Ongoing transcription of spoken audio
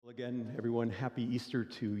Again, everyone, happy Easter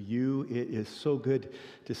to you. It is so good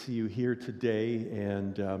to see you here today.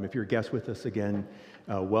 And if you're a guest with us again,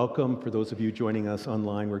 welcome. For those of you joining us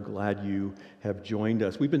online, we're glad you have joined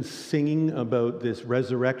us. We've been singing about this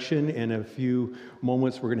resurrection. In a few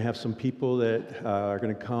moments, we're going to have some people that are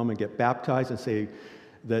going to come and get baptized and say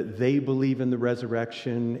that they believe in the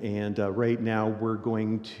resurrection. And right now, we're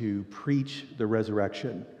going to preach the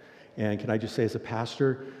resurrection. And can I just say, as a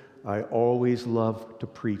pastor, I always love to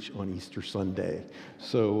preach on Easter Sunday.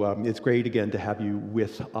 So it's great, again, to have you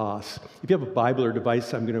with us. If you have a Bible or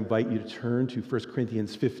device, I'm going to invite you to turn to 1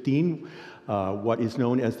 Corinthians 15, what is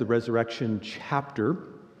known as the resurrection chapter.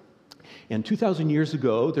 And 2,000 years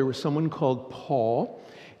ago, there was someone called Paul,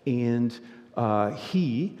 and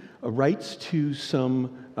he writes to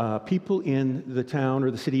some people in the town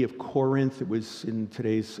or the city of Corinth. It was in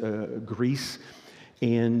today's Greece.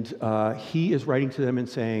 And he is writing to them and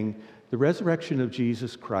saying, the resurrection of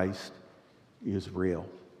Jesus Christ is real.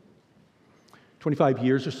 25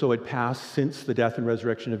 years or so had passed since the death and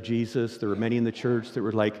resurrection of Jesus. There were many in the church that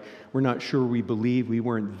were like, we're not sure we believe, we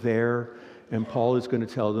weren't there. And Paul is going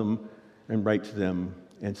to tell them and write to them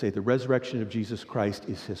and say, the resurrection of Jesus Christ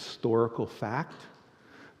is historical fact.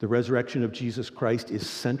 The resurrection of Jesus Christ is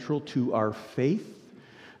central to our faith.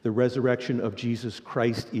 The resurrection of Jesus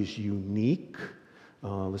Christ is unique.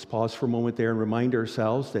 Let's pause for a moment there and remind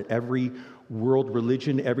ourselves that every world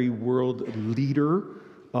religion, every world leader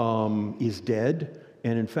is dead.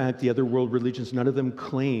 And in fact, the other world religions, none of them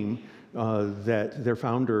claim that their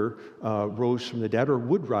founder rose from the dead or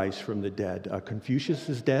would rise from the dead. Confucius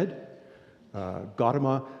is dead.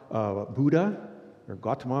 Gautama Buddha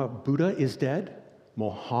is dead.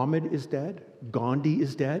 Muhammad is dead. Gandhi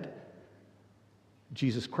is dead.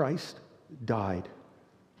 Jesus Christ died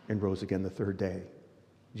and rose again the third day.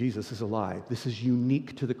 Jesus is alive. This is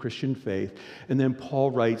unique to the Christian faith. And then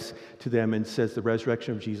Paul writes to them and says the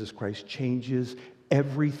resurrection of Jesus Christ changes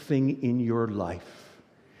everything in your life.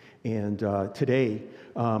 And today,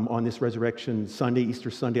 on this Resurrection Sunday, Easter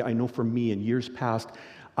Sunday, I know for me in years past,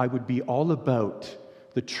 I would be all about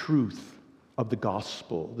the truth of the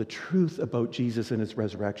gospel, the truth about Jesus and his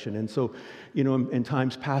resurrection. And so, in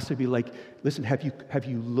times past, I'd be like, listen, have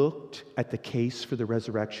you looked at the case for the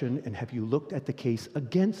resurrection, and have you looked at the case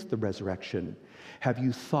against the resurrection? Have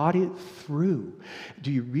you thought it through?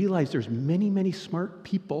 Do you realize there's many, many smart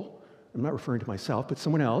people, I'm not referring to myself, but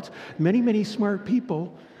someone else, many, many smart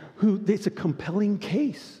people who, it's a compelling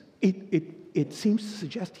case. It seems to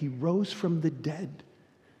suggest he rose from the dead,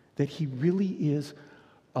 that he really is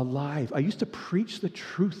alive. I used to preach the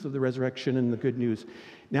truth of the resurrection and the good news.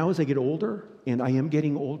 Now as I get older, and I am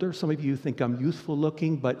getting older, some of you think I'm youthful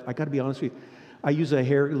looking, but I got to be honest with you, I use a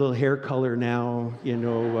little hair color now,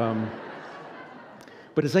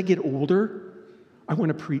 But as I get older, I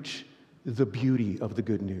want to preach the beauty of the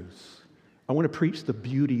good news. I want to preach the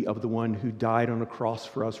beauty of the one who died on a cross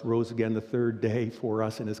for us, rose again the third day for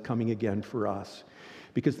us, and is coming again for us.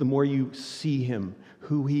 Because the more you see him,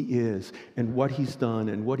 who he is, and what he's done,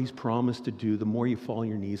 and what he's promised to do, the more you fall on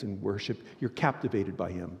your knees and worship. You're captivated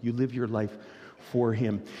by him. You live your life for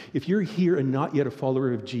him. If you're here and not yet a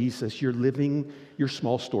follower of Jesus, you're living your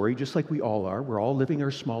small story, just like we all are. We're all living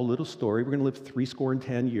our small little story. We're going to live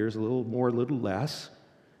 70 years, a little more, a little less.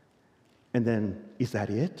 And then, is that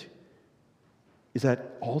it? Is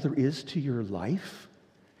that all there is to your life?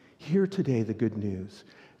 Hear today the good news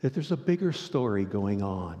that there's a bigger story going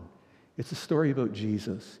on. It's a story about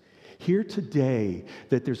Jesus. Hear today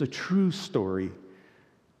that there's a true story,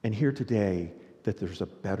 and hear today that there's a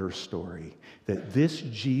better story. That this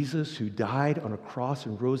Jesus who died on a cross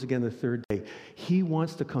and rose again the third day, he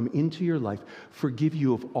wants to come into your life, forgive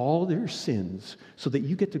you of all their sins, so that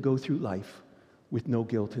you get to go through life with no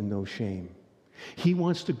guilt and no shame. He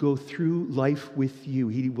wants to go through life with you.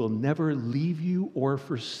 He will never leave you or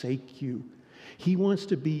forsake you. He wants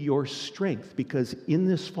to be your strength, because in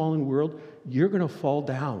this fallen world, you're going to fall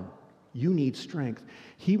down. You need strength.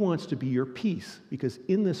 He wants to be your peace, because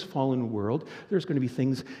in this fallen world, there's going to be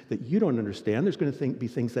things that you don't understand. There's going to be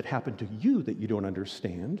things that happen to you that you don't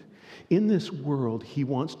understand. In this world, he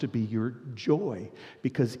wants to be your joy,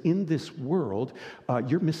 because in this world,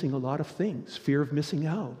 you're missing a lot of things. Fear of missing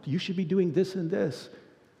out. You should be doing this and this.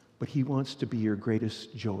 But he wants to be your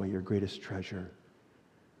greatest joy, your greatest treasure.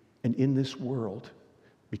 And in this world,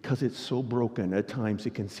 because it's so broken, at times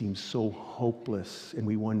it can seem so hopeless, and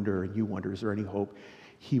we wonder, and you wonder, is there any hope?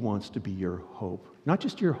 He wants to be your hope. Not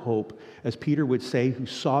just your hope, as Peter would say, who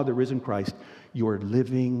saw the risen Christ, your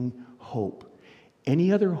living hope.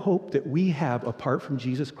 Any other hope that we have apart from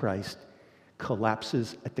Jesus Christ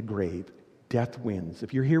collapses at the grave. Death wins.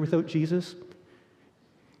 If you're here without Jesus,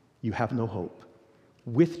 you have no hope.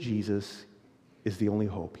 With Jesus is the only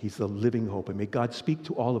hope. He's the living hope. And may God speak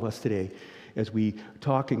to all of us today as we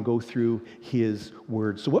talk and go through his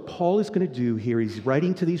word. So what Paul is going to do here, he's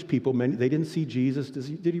writing to these people. They didn't see Jesus.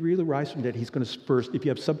 Did he really rise from the dead? He's going to first, if you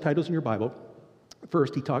have subtitles in your Bible,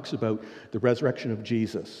 first he talks about the resurrection of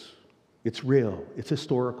Jesus. It's real. It's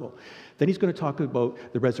historical. Then he's going to talk about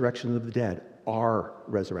the resurrection of the dead, our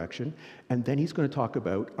resurrection. And then he's going to talk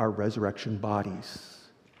about our resurrection bodies.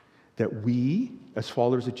 That we, as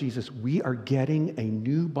followers of Jesus, we are getting a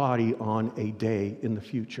new body on a day in the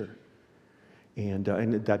future. And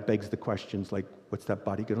that begs the questions like, what's that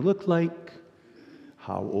body going to look like?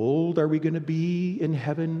 How old are we going to be in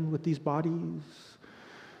heaven with these bodies?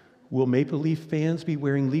 Will Maple Leaf fans be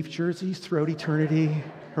wearing Leaf jerseys throughout eternity?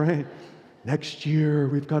 Right? Next year,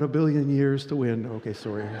 we've got 1 billion years to win. Okay,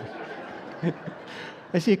 sorry.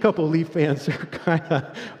 I see a couple of Leaf fans are kind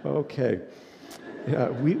of, okay.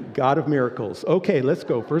 God of miracles. Okay, let's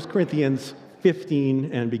go. 1 Corinthians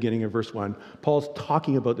 15 and beginning of verse 1. Paul's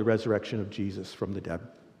talking about the resurrection of Jesus from the dead.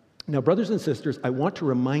 Now, brothers and sisters, I want to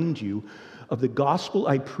remind you of the gospel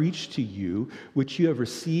I preached to you, which you have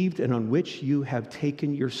received and on which you have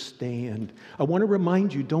taken your stand. I want to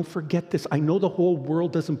remind you, don't forget this. I know the whole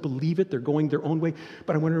world doesn't believe it. They're going their own way.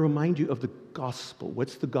 But I want to remind you of the gospel.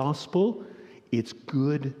 What's the gospel? It's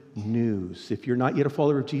good news. If you're not yet a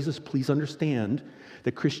follower of Jesus, please understand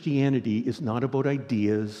that Christianity is not about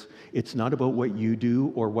ideas. It's not about what you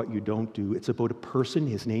do or what you don't do. It's about a person.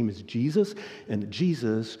 His name is Jesus, and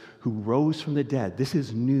Jesus who rose from the dead. This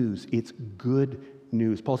is news. It's good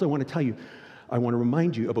news. Paul said, I want to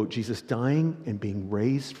remind you about Jesus dying and being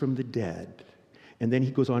raised from the dead. And then he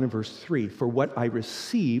goes on in verse 3, for what I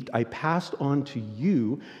received, I passed on to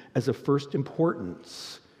you as of first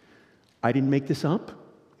importance. I didn't make this up.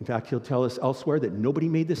 In fact, he'll tell us elsewhere that nobody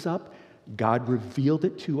made this up. God revealed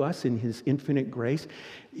it to us in his infinite grace.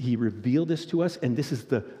 He revealed this to us, and this is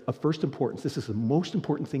of first importance. This is the most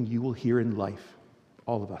important thing you will hear in life,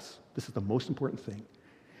 all of us. This is the most important thing.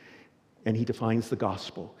 And he defines the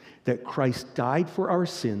gospel, that Christ died for our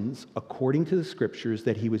sins according to the scriptures,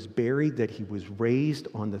 that he was buried, that he was raised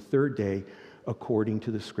on the third day according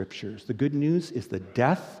to the scriptures. The good news is the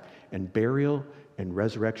death and burial and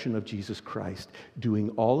resurrection of Jesus Christ,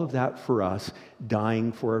 doing all of that for us,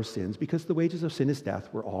 dying for our sins, because the wages of sin is death.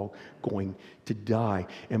 We're all going to die.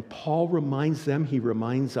 And Paul reminds them, he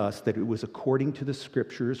reminds us that it was according to the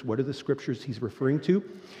scriptures. What are the scriptures he's referring to?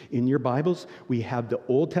 In your Bibles, we have the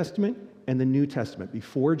Old Testament and the New Testament,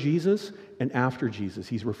 before Jesus and after Jesus.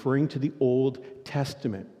 He's referring to the Old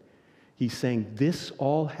Testament. He's saying this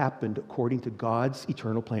all happened according to God's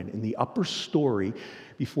eternal plan. In the upper story,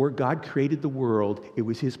 before God created the world, it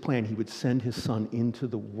was his plan. He would send his son into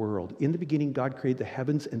the world. In the beginning, God created the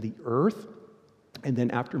heavens and the earth. And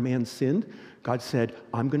then after man sinned, God said,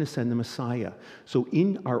 I'm going to send the Messiah. So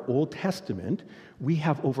in our Old Testament, we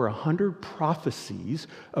have over 100 prophecies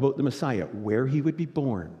about the Messiah, where he would be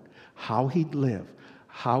born, how he'd live,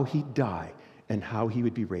 how he'd die, and how he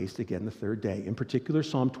would be raised again the third day. In particular,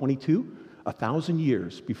 Psalm 22, 1,000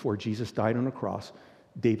 years before Jesus died on a cross,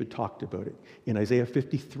 David talked about it. In Isaiah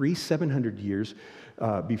 53, 700 years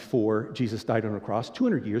before Jesus died on a cross,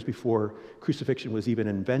 200 years before crucifixion was even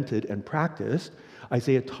invented and practiced,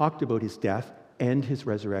 Isaiah talked about his death and his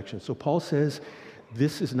resurrection. So Paul says,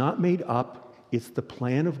 this is not made up. It's the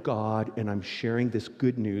plan of God, and I'm sharing this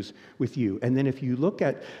good news with you. And then if you look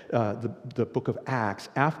at the book of Acts,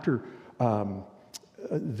 after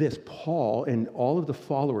this, Paul and all of the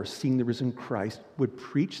followers, seeing the risen Christ, would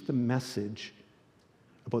preach the message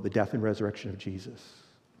about the death and resurrection of Jesus.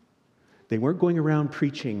 They weren't going around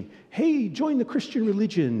preaching, hey, join the Christian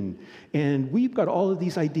religion, and we've got all of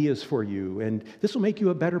these ideas for you, and this will make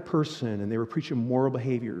you a better person. And they were preaching moral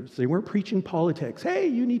behaviors. They weren't preaching politics.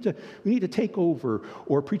 Hey, we need to take over,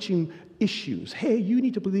 or preaching issues. Hey, you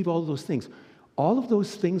need to believe all of those things. All of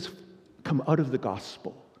those things come out of the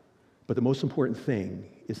gospel. But the most important thing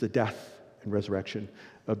is the death and resurrection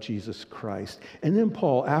of Jesus Christ. And then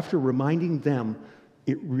Paul, after reminding them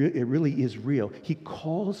it really is real, he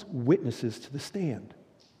calls witnesses to the stand.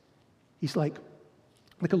 He's like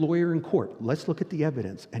a lawyer in court. Let's look at the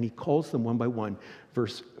evidence. And he calls them one by one.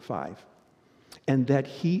 Verse 5. And that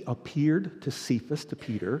he appeared to Cephas, to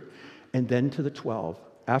Peter, and then to the 12.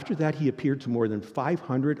 After that, he appeared to more than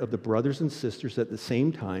 500 of the brothers and sisters at the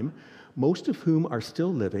same time, most of whom are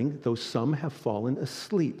still living, though some have fallen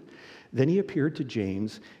asleep. Then he appeared to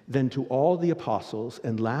James, then to all the apostles,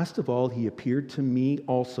 and last of all, he appeared to me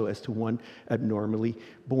also as to one abnormally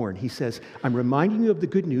born. He says, I'm reminding you of the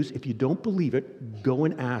good news. If you don't believe it, go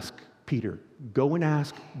and ask Peter. Go and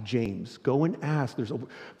ask James. Go and ask. There's over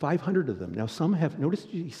 500 of them. Now some have, notice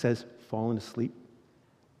he says, fallen asleep.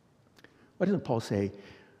 Why doesn't Paul say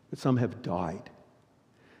that some have died?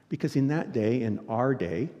 Because in that day, in our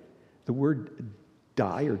day, the word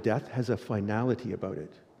die or death has a finality about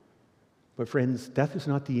it. But friends, death is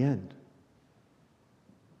not the end.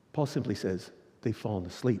 Paul simply says, they've fallen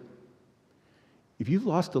asleep. If you've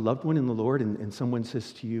lost a loved one in the Lord and someone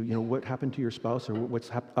says to you, what happened to your spouse, or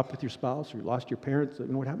what's up with your spouse, or you lost your parents,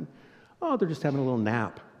 what happened? Oh, they're just having a little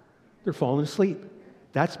nap. They're falling asleep.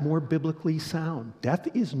 That's more biblically sound.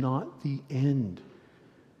 Death is not the end.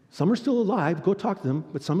 Some are still alive. Go talk to them,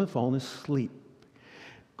 but some have fallen asleep.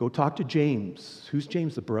 Go talk to James. Who's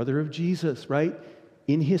James? The brother of Jesus, right?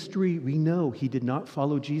 In history, we know he did not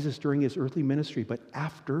follow Jesus during his earthly ministry, but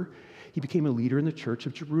after he became a leader in the church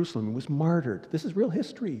of Jerusalem and was martyred. This is real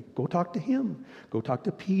history. Go talk to him. Go talk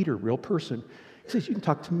to Peter, real person. He says, you can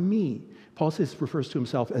talk to me. Paul refers to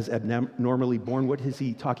himself as abnormally born. What is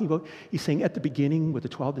he talking about? He's saying at the beginning with the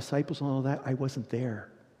 12 disciples and all that, I wasn't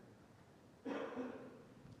there.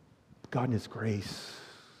 God in his grace,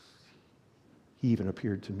 he even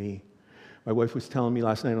appeared to me. My wife was telling me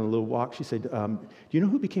last night on a little walk, she said, do you know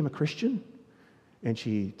who became a Christian? And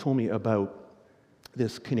she told me about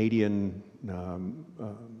this Canadian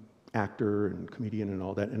actor and comedian and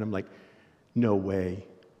all that. And I'm like, no way.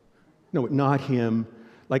 No, not him.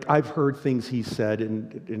 Like, I've heard things he said,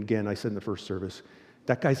 and again, I said in the first service,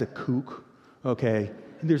 that guy's a kook, okay?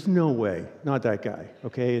 And there's no way, not that guy,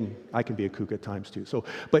 okay? And I can be a kook at times too. So,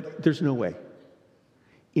 but there's no way.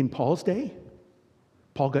 In Paul's day,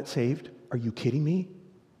 Paul got saved. Are you kidding me?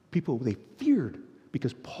 People, they feared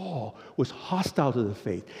because Paul was hostile to the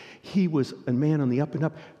faith. He was a man on the up and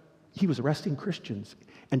up. He was arresting Christians.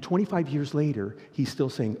 And 25 years later, he's still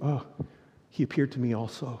saying, oh, he appeared to me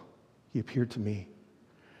also. He appeared to me.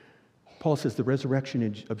 Paul says the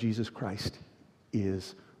resurrection of Jesus Christ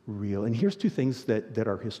is real. And here's two things that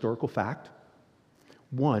are historical fact.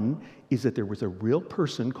 One is that there was a real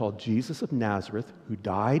person called Jesus of Nazareth who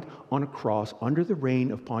died on a cross under the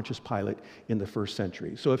reign of Pontius Pilate in the first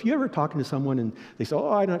century. So if you're ever talking to someone and they say,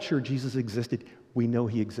 oh, I'm not sure Jesus existed, we know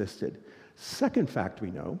he existed. Second fact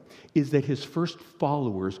we know is that his first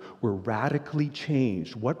followers were radically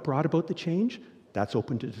changed. What brought about the change? That's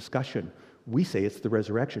open to discussion. We say it's the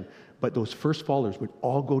resurrection, but those first followers would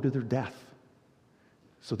all go to their death.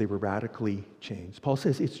 So they were radically changed. Paul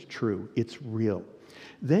says it's true, it's real.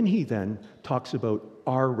 Then he talks about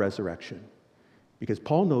our resurrection, because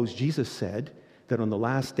Paul knows Jesus said that on the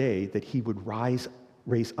last day that he would raise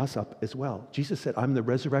us up as well. Jesus said, I'm the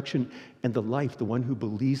resurrection and the life. The one who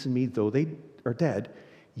believes in me, though they are dead,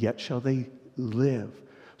 yet shall they live.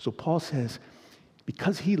 So Paul says,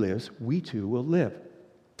 because he lives, we too will live.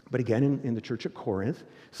 But again, in the church at Corinth,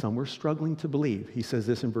 some were struggling to believe. He says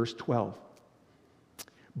this in verse 12.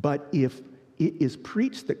 But if it is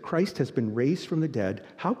preached that Christ has been raised from the dead,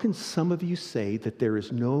 how can some of you say that there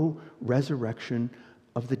is no resurrection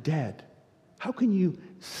of the dead? How can you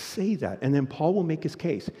say that? And then Paul will make his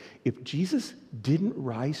case. If Jesus didn't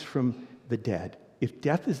rise from the dead, if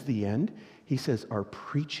death is the end, he says our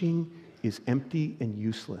preaching is empty and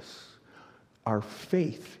useless. Our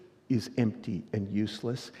faith is empty and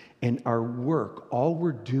useless, and our work, all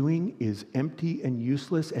we're doing is empty and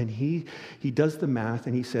useless. And he does the math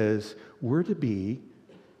and he says, we're to be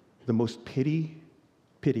the most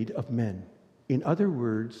pitied of men. In other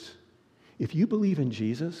words, if you believe in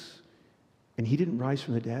Jesus and he didn't rise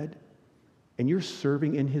from the dead, and you're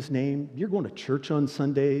serving in his name, you're going to church on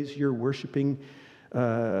Sundays, you're worshiping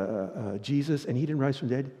Jesus and he didn't rise from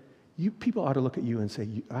the dead, people ought to look at you and say,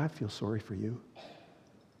 I feel sorry for you.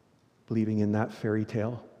 Believing in that fairy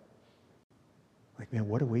tale. Like, man,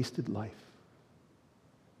 what a wasted life.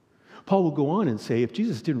 Paul will go on and say, if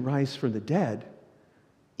Jesus didn't rise from the dead,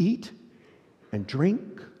 eat and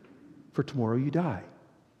drink, for tomorrow you die.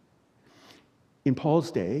 In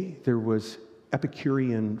Paul's day, there was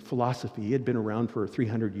Epicurean philosophy. It had been around for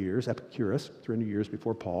 300 years, Epicurus, 300 years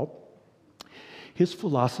before Paul. His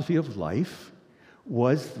philosophy of life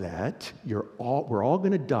was that we're all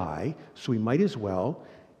going to die, so we might as well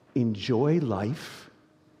enjoy life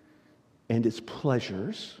and its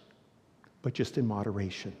pleasures, but just in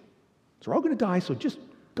moderation. So we're all going to die, so just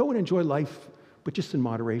go and enjoy life, but just in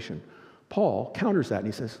moderation. Paul counters that and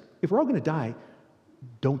he says, if we're all going to die,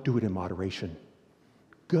 don't do it in moderation.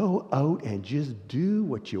 Go out and just do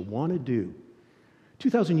what you want to do.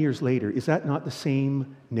 2,000 years later, is that not the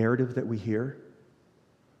same narrative that we hear?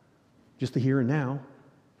 Just the here and now.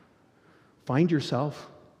 Find yourself.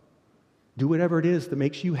 Do whatever it is that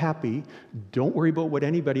makes you happy. Don't worry about what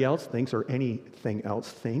anybody else thinks or anything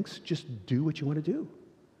else thinks. Just do what you want to do.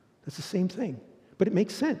 That's the same thing. But it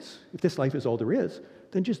makes sense. If this life is all there is,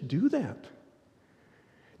 then just do that.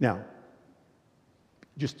 Now,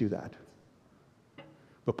 just do that.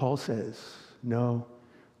 But Paul says, no,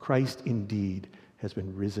 Christ indeed has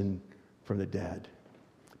been risen from the dead.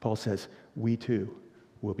 Paul says, we too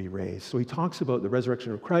will be raised. So he talks about the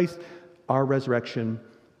resurrection of Christ, our resurrection,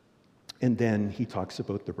 and then he talks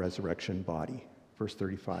about the resurrection body. Verse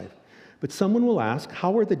 35. But someone will ask,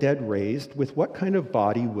 how are the dead raised? With what kind of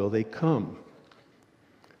body will they come?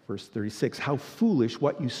 Verse 36. How foolish,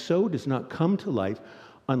 what you sow does not come to life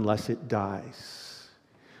unless it dies.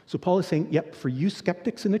 So Paul is saying, yep, for you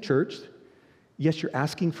skeptics in the church, yes, you're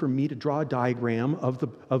asking for me to draw a diagram of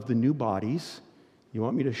the new bodies. You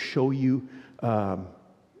want me to show you a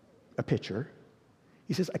picture.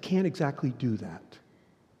 He says, I can't exactly do that.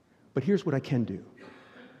 But here's what I can do.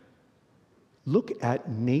 Look at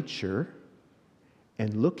nature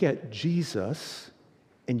and look at Jesus,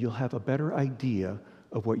 and you'll have a better idea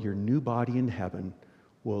of what your new body in heaven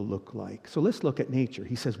will look like. So let's look at nature.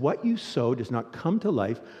 He says, what you sow does not come to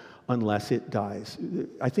life unless it dies.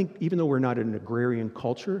 I think even though we're not an agrarian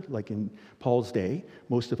culture, like in Paul's day,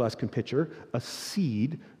 most of us can picture a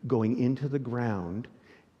seed going into the ground,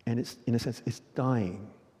 and it's, in a sense, it's dying.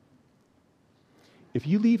 If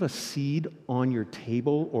you leave a seed on your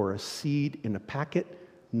table or a seed in a packet,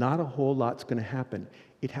 not a whole lot's going to happen.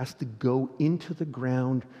 It has to go into the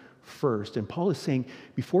ground first. And Paul is saying,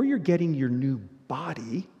 before you're getting your new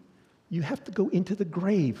body, you have to go into the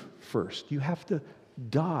grave first. You have to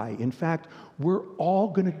die. In fact, we're all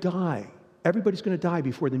going to die. Everybody's going to die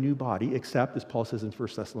before the new body, except, as Paul says in 1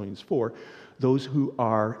 Thessalonians 4, those who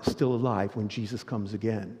are still alive when Jesus comes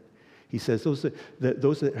again. He says those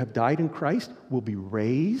that have died in Christ will be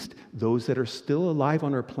raised. Those that are still alive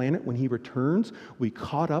on our planet when he returns, we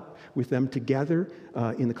caught up with them together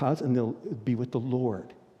in the clouds, and they'll be with the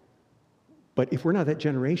Lord. But if we're not that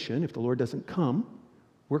generation, if the Lord doesn't come,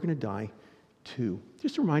 we're going to die too.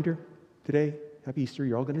 Just a reminder, today, happy Easter,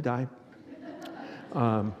 you're all going to die.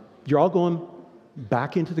 You're all going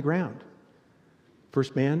back into the ground.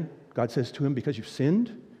 First man, God says to him, because you've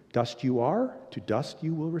sinned, dust you are, to dust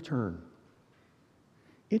you will return.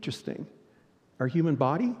 Interesting. Our human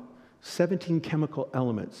body, 17 chemical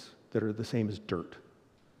elements that are the same as dirt.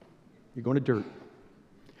 You're going to dirt.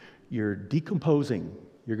 You're decomposing.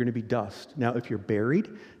 You're going to be dust. Now, if you're buried,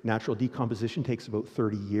 natural decomposition takes about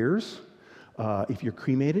 30 years. If you're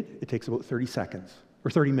cremated, it takes about 30 seconds,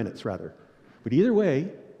 or 30 minutes, rather. But either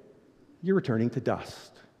way, you're returning to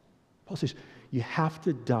dust. Paul says, you have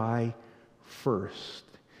to die first.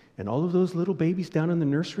 And all of those little babies down in the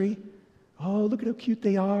nursery, oh, look at how cute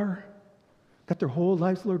they are. Got their whole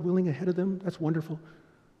lives, Lord willing, ahead of them. That's wonderful.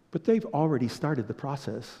 But they've already started the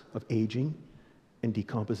process of aging and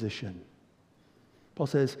decomposition. Paul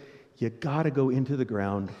says, you got to go into the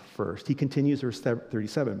ground first. He continues, verse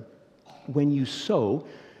 37. When you sow,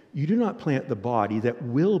 you do not plant the body that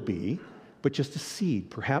will be, but just a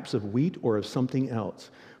seed, perhaps of wheat or of something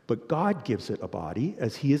else. But God gives it a body,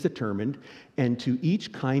 as he has determined, and to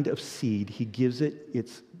each kind of seed he gives it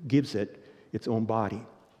its own body.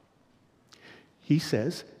 He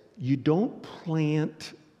says, you don't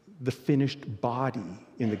plant the finished body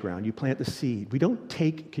in the ground. You plant the seed. We don't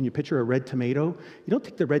take, can you picture a red tomato? You don't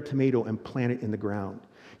take the red tomato and plant it in the ground.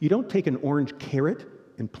 You don't take an orange carrot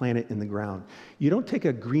and plant it in the ground. You don't take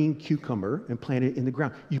a green cucumber and plant it in the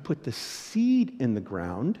ground. You put the seed in the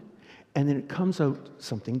ground, and then it comes out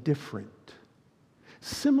something different.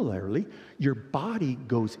 Similarly, your body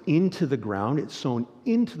goes into the ground, it's sown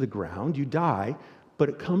into the ground, you die, but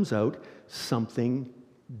it comes out something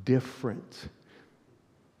different.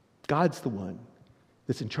 God's the one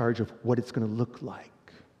that's in charge of what it's going to look like.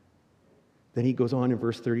 Then he goes on in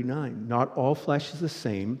verse 39, not all flesh is the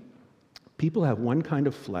same. People have one kind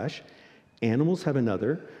of flesh, animals have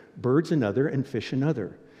another, birds another, and fish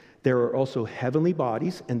another. There are also heavenly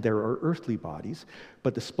bodies and there are earthly bodies,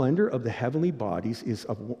 but the splendor of the heavenly bodies is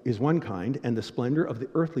one kind, and the splendor of the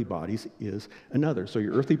earthly bodies is another. So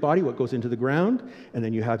your earthly body, what goes into the ground, and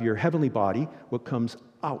then you have your heavenly body, what comes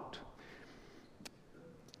out.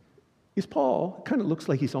 Is Paul, kind of looks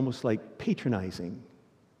like he's almost like patronizing,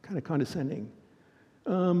 kind of condescending.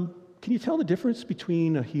 Can you tell the difference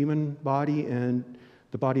between a human body and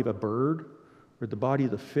the body of a bird, or the body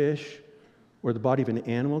of the fish, or the body of an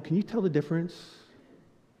animal? Can you tell the difference?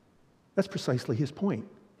 That's precisely his point.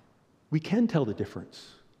 We can tell the difference.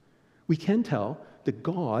 We can tell that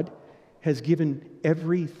God has given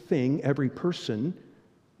everything, every person,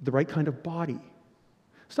 the right kind of body.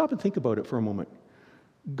 Stop and think about it for a moment.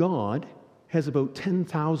 God has about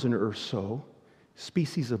 10,000 or so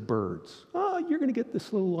species of birds. Oh, you're going to get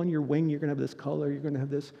this little on your wing, you're going to have this color, you're going to have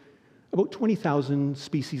this. About 20,000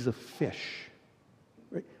 species of fish.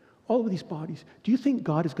 Right? All of these bodies. Do you think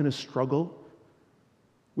God is going to struggle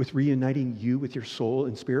with reuniting you with your soul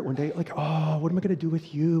and spirit one day? Like, oh, what am I going to do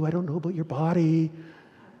with you? I don't know about your body.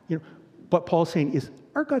 What Paul's saying is,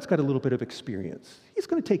 our God's got a little bit of experience. He's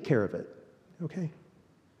going to take care of it, okay?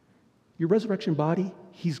 Your resurrection body,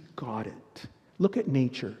 he's got it. Look at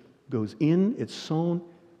nature. Goes in, it's sown,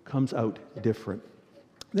 comes out different.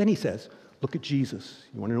 Then he says, look at Jesus.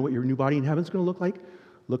 You want to know what your new body in heaven is going to look like?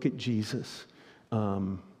 Look at Jesus.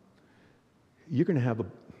 You're going to have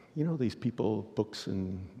these people, books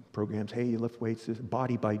and programs, hey, you lift weights, this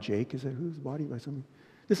Body by Jake. Is that who's Body by something?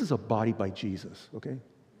 This is a body by Jesus, okay?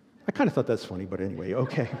 I kind of thought that's funny, but anyway,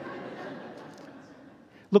 okay.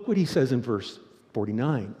 Look what he says in verse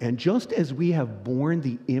 49. And just as we have borne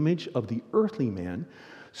the image of the earthly man,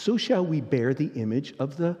 so shall we bear the image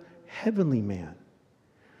of the heavenly man.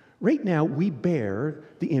 Right now, we bear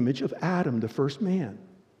the image of Adam, the first man.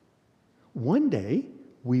 One day,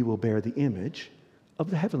 we will bear the image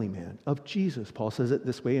of the heavenly man, of Jesus. Paul says it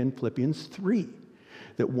this way in Philippians 3,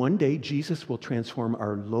 that one day Jesus will transform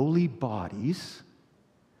our lowly bodies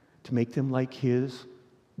to make them like his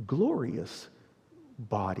glorious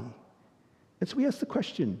body. And so we ask the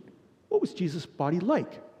question, what was Jesus' body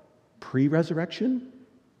like? Pre-resurrection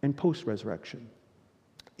and post-resurrection.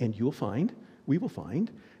 And we will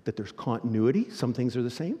find that there's continuity. Some things are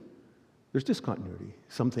the same. There's discontinuity.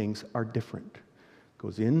 Some things are different.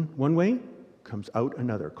 Goes in one way, comes out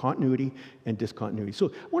another. Continuity and discontinuity. So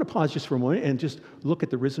I want to pause just for a moment and just look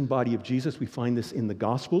at the risen body of Jesus. We find this in the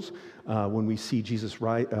Gospels when we see Jesus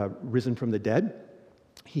risen from the dead.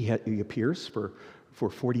 He appears for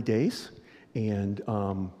 40 days, and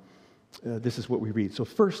this is what we read. So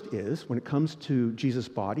first is, when it comes to Jesus'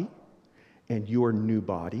 body and your new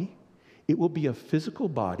body, it will be a physical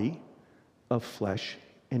body of flesh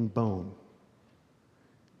and bone.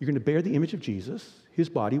 You're going to bear the image of Jesus. His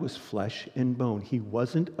body was flesh and bone. He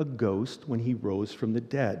wasn't a ghost when he rose from the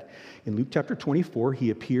dead. In Luke chapter 24, he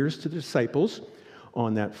appears to the disciples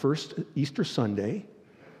on that first Easter Sunday,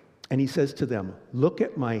 and he says to them, "Look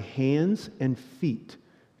at my hands and feet.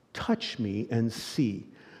 Touch me and see.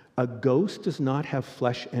 A ghost does not have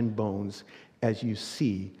flesh and bones, as you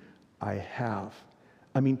see I have."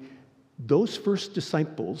 I mean, those first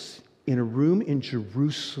disciples in a room in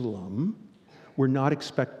Jerusalem were not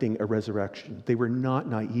expecting a resurrection. They were not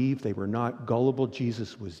naive. They were not gullible.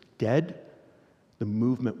 Jesus was dead. The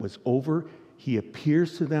movement was over. He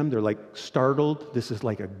appears to them. They're like startled. This is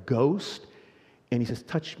like a ghost. And he says,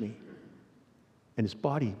 "Touch me." And his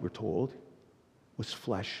body, we're told, was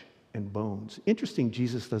flesh and bones. Interesting,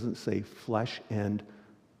 Jesus doesn't say flesh and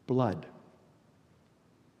blood.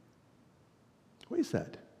 What is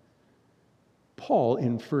that? Paul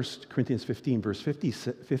in 1 Corinthians 15, verse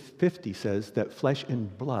 50 says that flesh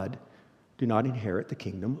and blood do not inherit the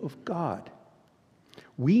kingdom of God.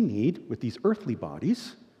 We need, with these earthly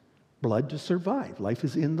bodies, blood to survive. Life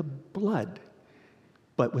is in the blood.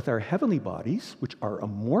 But with our heavenly bodies, which are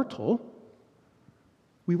immortal,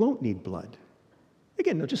 we won't need blood.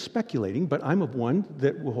 Again, not just speculating, but I'm of one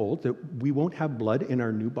that will hold that we won't have blood in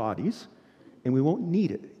our new bodies, and we won't need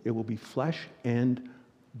it. It will be flesh and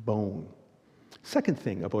bone. Second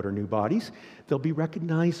thing about our new bodies, they'll be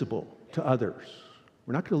recognizable to others.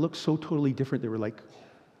 We're not going to look so totally different that we're like,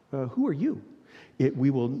 who are you? We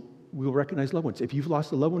will recognize loved ones. If you've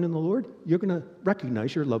lost a loved one in the Lord, you're going to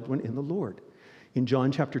recognize your loved one in the Lord. In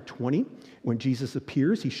John chapter 20, when Jesus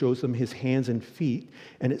appears, he shows them his hands and feet,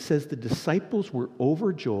 and it says the disciples were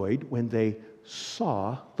overjoyed when they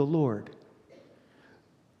saw the Lord.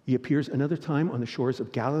 He appears another time on the shores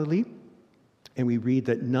of Galilee, and we read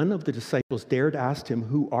that none of the disciples dared ask him,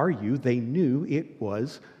 "Who are you?" They knew it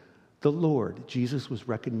was the Lord. Jesus was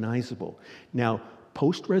recognizable. Now,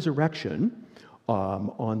 post-resurrection,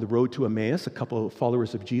 on the road to Emmaus, a couple of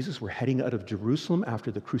followers of Jesus were heading out of Jerusalem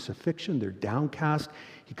after the crucifixion. They're downcast.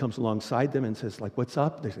 He comes alongside them and says, like, "What's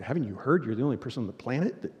up?" They said, "Haven't you heard? You're the only person on the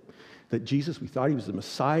planet that Jesus, we thought he was the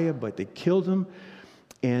Messiah, but they killed him."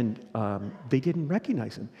 And they didn't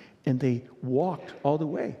recognize him. And they walked all the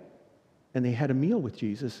way. And they had a meal with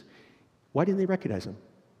Jesus. Why didn't they recognize him?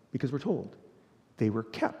 Because we're told they were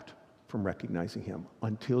kept from recognizing him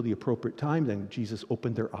until the appropriate time. Then Jesus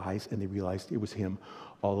opened their eyes and they realized it was him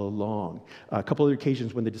all along. A couple other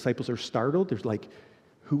occasions when the disciples are startled, there's like,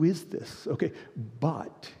 who is this? Okay,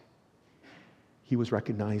 but he was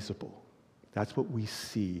recognizable. That's what we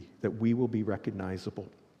see, that we will be recognizable.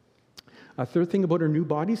 A third thing about our new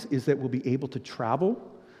bodies is that we'll be able to travel.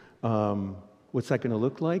 What's that going to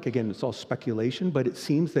look like? Again, it's all speculation, but it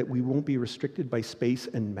seems that we won't be restricted by space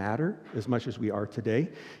and matter as much as we are today.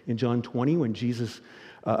 In John 20, when Jesus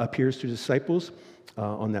appears to disciples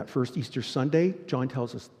on that first Easter Sunday, John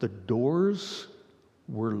tells us the doors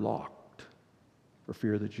were locked for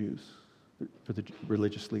fear of the Jews, for the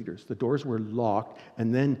religious leaders. The doors were locked,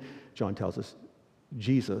 and then John tells us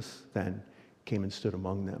Jesus then came and stood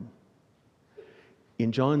among them.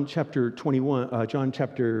 In John chapter 20,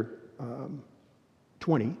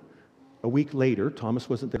 a week later, Thomas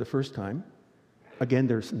wasn't there the first time. Again,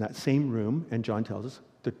 there's in that same room, and John tells us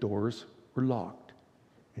the doors were locked.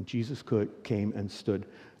 And Jesus came and stood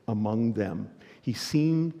among them. He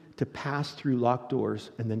seemed to pass through locked doors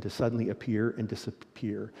and then to suddenly appear and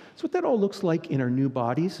disappear. So what that all looks like in our new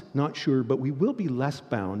bodies, not sure, but we will be less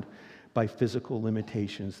bound by physical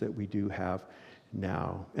limitations that we do have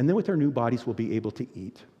now. And then with our new bodies, we'll be able to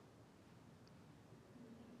eat.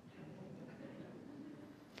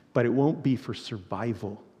 But it won't be for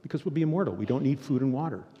survival because we'll be immortal. We don't need food and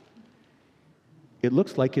water. It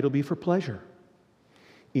looks like it'll be for pleasure.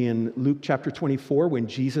 In Luke chapter 24, when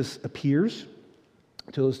Jesus appears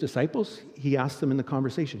to those disciples, he asks them in the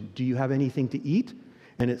conversation, "Do you have anything to eat?"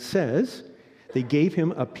 And it says, they gave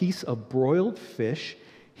him a piece of broiled fish.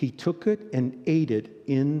 He took it and ate it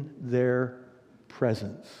in their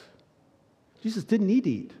presence. Jesus didn't need to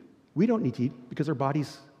eat. We don't need to eat because our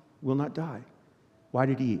bodies will not die. Why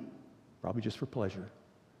did he eat? Probably just for pleasure.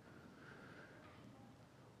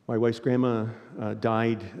 My wife's grandma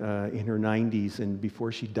died in her 90s, and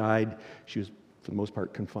before she died, she was, for the most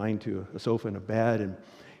part, confined to a sofa and a bed.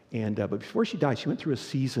 But before she died, she went through a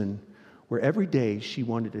season where every day she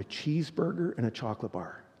wanted a cheeseburger and a chocolate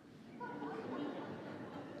bar.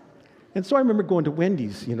 And so I remember going to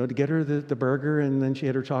Wendy's, to get her the burger, and then she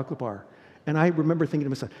had her chocolate bar. And I remember thinking to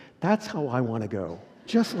myself, that's how I want to go,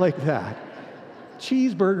 just like that.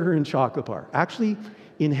 Cheeseburger and chocolate bar. Actually,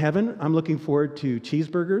 in heaven, I'm looking forward to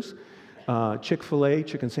cheeseburgers, Chick-fil-A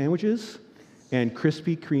chicken sandwiches, and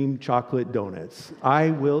Krispy Kreme chocolate donuts.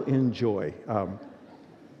 I will enjoy. But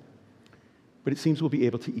it seems we'll be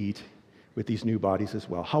able to eat with these new bodies as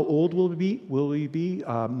well. How old will we be?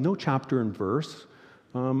 No chapter and verse.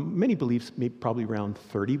 Many believe maybe probably around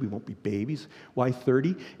 30. We won't be babies. Why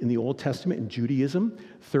 30? In the Old Testament, in Judaism,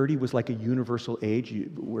 30 was like a universal age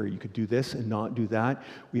where you could do this and not do that.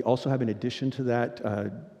 We also have, in addition to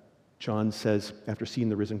that, John says, after seeing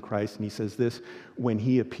the risen Christ, and he says this, when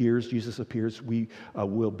he appears, Jesus appears, we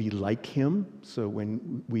will be like him. So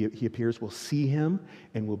when he appears, we'll see him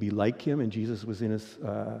and we'll be like him. And Jesus was in his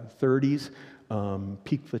 30s.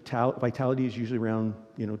 Peak vitality is usually around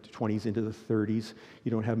 20s into the 30s.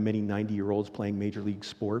 You don't have many 90-year-olds playing major league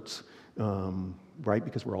sports, right?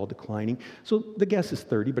 Because we're all declining. So the guess is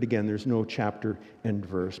 30, but again, there's no chapter and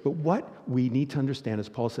verse. But what we need to understand, as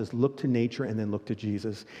Paul says, look to nature and then look to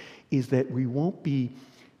Jesus, is that we won't be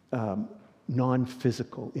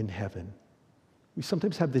non-physical in heaven. We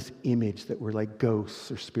sometimes have this image that we're like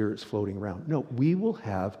ghosts or spirits floating around. No, we will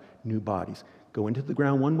have new bodies. Go into the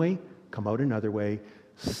ground one way, come out another way,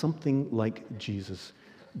 something like Jesus'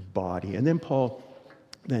 body. And then Paul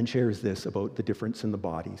then shares this about the difference in the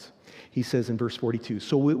bodies. He says in verse 42,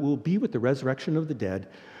 "So it will be with the resurrection of the dead.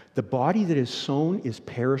 The body that is sown is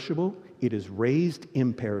perishable, it is raised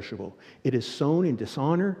imperishable. It is sown in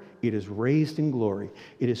dishonor, it is raised in glory.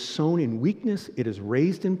 It is sown in weakness, it is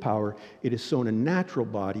raised in power. It is sown a natural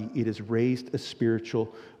body, it is raised a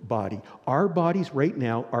spiritual body." Our bodies right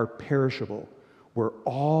now are perishable. We're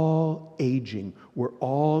all aging. We're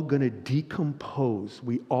all going to decompose.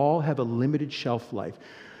 We all have a limited shelf life.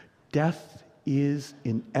 Death is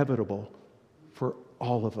inevitable for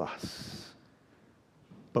all of us.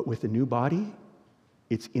 But with the new body,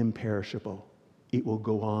 it's imperishable. It will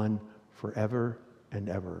go on forever and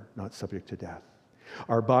ever, not subject to death.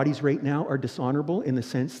 Our bodies right now are dishonorable in the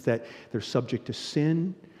sense that they're subject to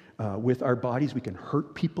sin. With our bodies, we can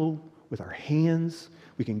hurt people with our hands.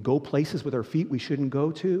 We can go places with our feet we shouldn't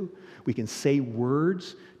go to. We can say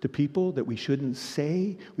words to people that we shouldn't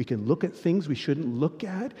say. We can look at things we shouldn't look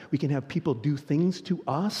at. We can have people do things to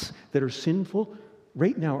us that are sinful.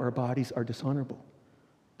 Right now, our bodies are dishonorable.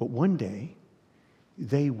 But one day,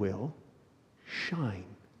 they will shine.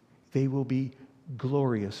 They will be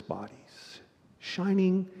glorious bodies,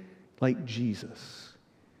 shining like Jesus.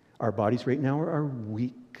 Our bodies right now are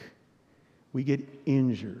weak. We get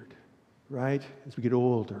injured, right? As we get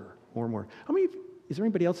older, more and more. Is there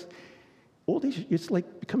anybody else Old age, it's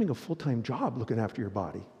like becoming a full-time job looking after your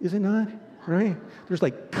body, is it not? Right? There's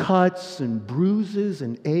like cuts and bruises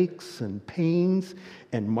and aches and pains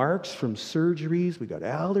and marks from surgeries. We got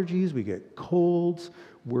allergies, we get colds,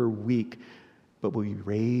 we're weak, but we'll be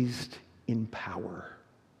raised in power.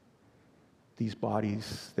 These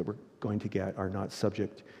bodies that we're going to get are not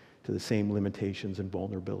subject to the same limitations and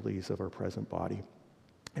vulnerabilities of our present body.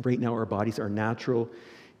 And right now, our bodies are natural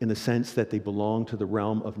in the sense that they belong to the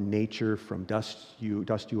realm of nature. From dust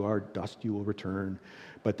you are, dust you will return.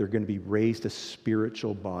 But they're going to be raised a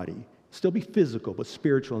spiritual body. Still be physical, but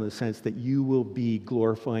spiritual in the sense that you will be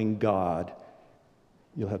glorifying God.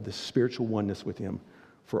 You'll have this spiritual oneness with Him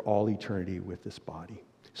for all eternity with this body.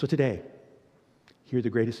 So today, hear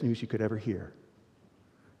the greatest news you could ever hear,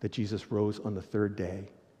 that Jesus rose on the third day,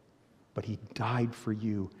 but He died for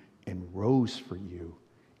you and rose for you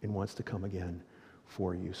and wants to come again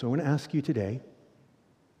for you. So I want to ask you today,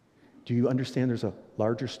 do you understand there's a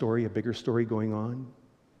larger story, a bigger story going on?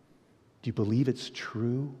 Do you believe it's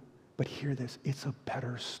true? But hear this, it's a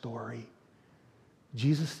better story.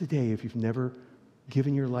 Jesus today, if you've never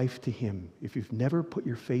given your life to Him, if you've never put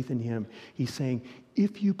your faith in Him, He's saying,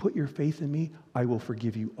 if you put your faith in me, I will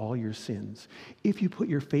forgive you all your sins. If you put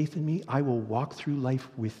your faith in me, I will walk through life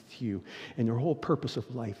with you. And your whole purpose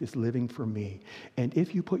of life is living for me. And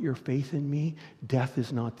if you put your faith in me, death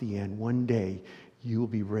is not the end. One day, you will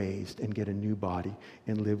be raised and get a new body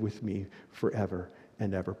and live with me forever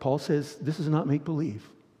and ever. Paul says, this is not make-believe.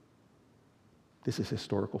 This is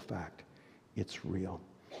historical fact. It's real.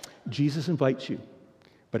 Jesus invites you,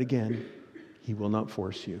 but again, He will not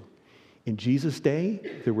force you. In Jesus' day,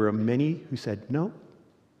 there were many who said, no,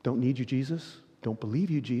 don't need you, Jesus. Don't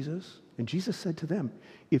believe you, Jesus. And Jesus said to them,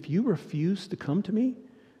 if you refuse to come to me,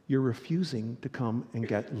 you're refusing to come and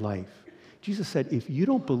get life. Jesus said, if you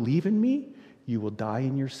don't believe in me, you will die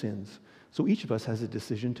in your sins. So each of us has a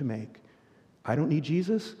decision to make. I don't need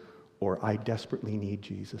Jesus, or I desperately need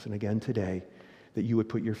Jesus. And again today, that you would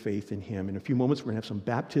put your faith in Him. In a few moments, we're going to have some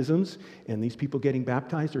baptisms, and these people getting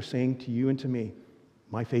baptized are saying to you and to me,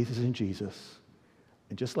 my faith is in Jesus.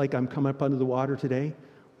 And just like I'm coming up under the water today,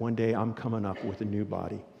 one day I'm coming up with a new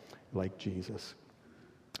body like Jesus.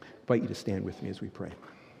 I invite you to stand with me as we pray.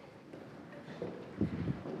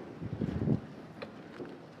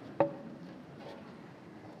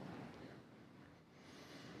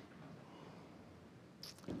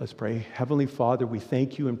 Let's pray. Heavenly Father, we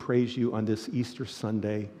thank you and praise you on this Easter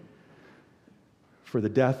Sunday for the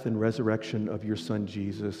death and resurrection of your Son,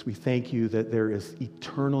 Jesus. We thank you that there is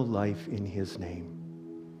eternal life in His name.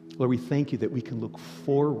 Lord, we thank you that we can look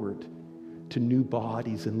forward to new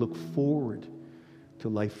bodies and look forward to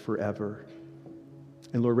life forever.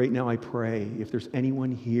 And Lord, right now I pray, if there's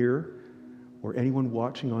anyone here or anyone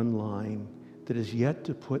watching online that is yet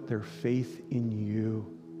to put their faith in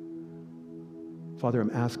you, Father,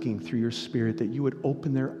 I'm asking through your Spirit that you would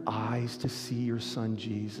open their eyes to see your Son,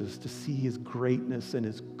 Jesus, to see His greatness and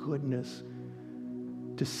His goodness,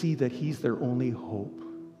 to see that He's their only hope.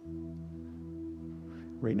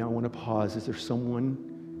 Right now, I want to pause. Is there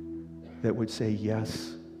someone that would say,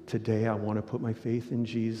 yes, today I want to put my faith in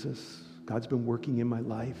Jesus? God's been working in my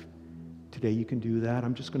life. Today you can do that.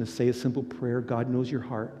 I'm just going to say a simple prayer. God knows your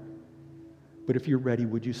heart. But if you're ready,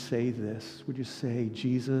 would you say this? Would you say,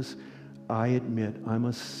 Jesus, I admit I'm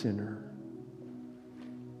a sinner.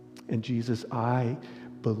 And Jesus, I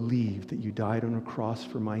believe that you died on a cross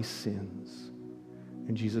for my sins.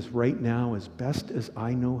 And Jesus, right now, as best as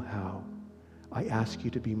I know how, I ask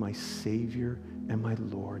you to be my Savior and my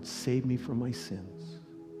Lord. Save me from my sins.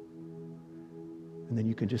 And then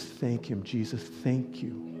you can just thank Him. Jesus, thank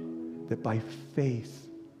you that by faith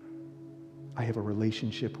I have a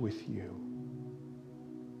relationship with you.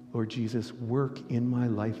 Lord Jesus, work in my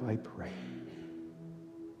life, I pray.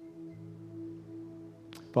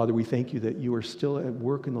 Father, we thank you that you are still at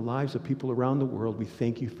work in the lives of people around the world. We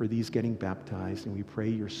thank you for these getting baptized, and we pray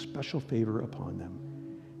your special favor upon them.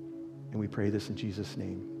 And we pray this in Jesus'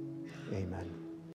 name. Amen.